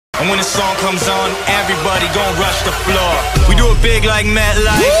when the song comes on, everybody gon' rush the floor. We do it big like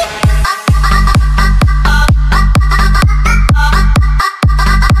MetLife.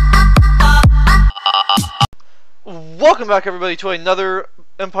 Welcome back, everybody, to another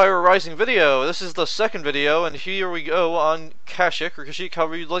Empire Rising video. This is the second video, and here we go on Kashyyyk, or Kashyyyk,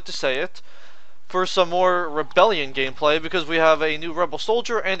 however you'd like to say it, for some more Rebellion gameplay, because we have a new Rebel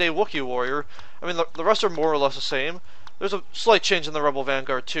Soldier and a Wookiee Warrior. I mean, the rest are more or less the same. There's a slight change in the Rebel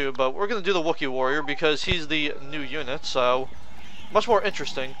Vanguard, too, but we're going to do the Wookiee Warrior because he's the new unit, so much more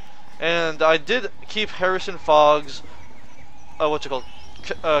interesting. And I did keep Harrison Fogg's,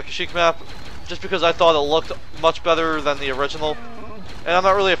 Kashyyyk map, just because I thought it looked much better than the original. And I'm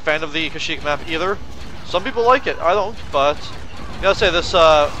not really a fan of the Kashyyyk map either. Some people like it, I don't, but I gotta say, this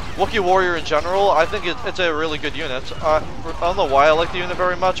Wookiee Warrior in general, I think it's a really good unit. I don't know why I like the unit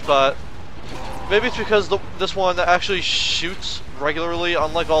very much, but maybe it's because this one actually shoots regularly,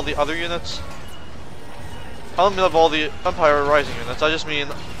 unlike all the other units. I don't mean of all the Empire Rising units, I just mean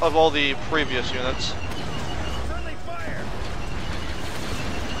of all the previous units.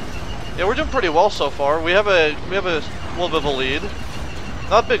 Yeah, we're doing pretty well so far. We have a little bit of a lead.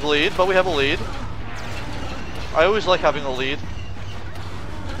 Not a big lead, but we have a lead. I always like having a lead.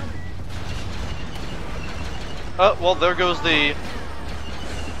 Oh, well, there goes the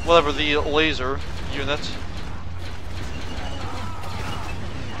the laser unit.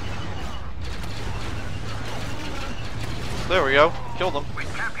 There we go. Killed him. We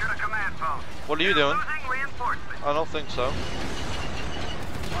captured a command post. What are you doing? I don't think so.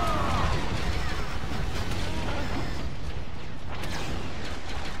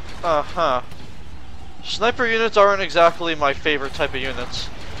 Uh-huh. Sniper units aren't exactly my favorite type of units.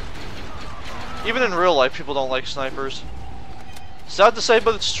 Even in real life, people don't like snipers. Sad to say,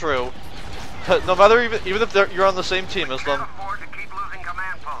 but it's true. No matter, even if you're on the same team as them.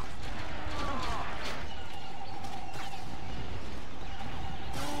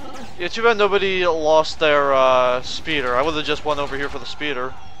 Yeah, too bad nobody lost their speeder. I would have just went over here for the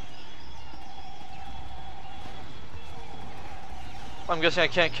speeder. I'm guessing I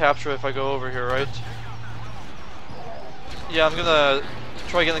can't capture it if I go over here, right? Yeah, I'm gonna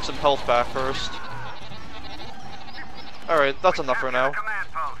try getting some health back first. Alright, that's enough for now.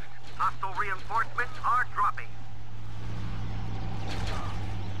 Hostile reinforcements are dropping.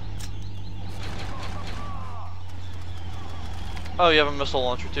 Oh, you have a missile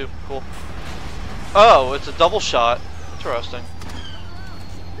launcher too. Cool. Oh, it's a double shot. Interesting.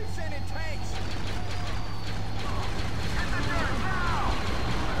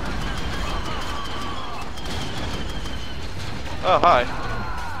 Oh, hi.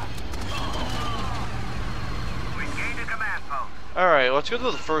 We gained a command post. Alright, let's go to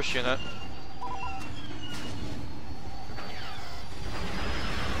the first unit.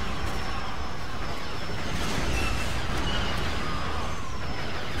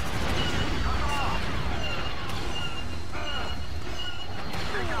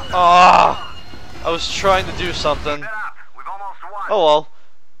 Ah! I was trying to do something. Oh well.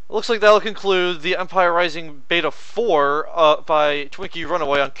 It looks like that'll conclude the Empire Rising Beta 4 by Twinkie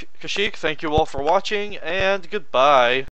Runaway on Kashyyyk. Thank you all for watching, and goodbye.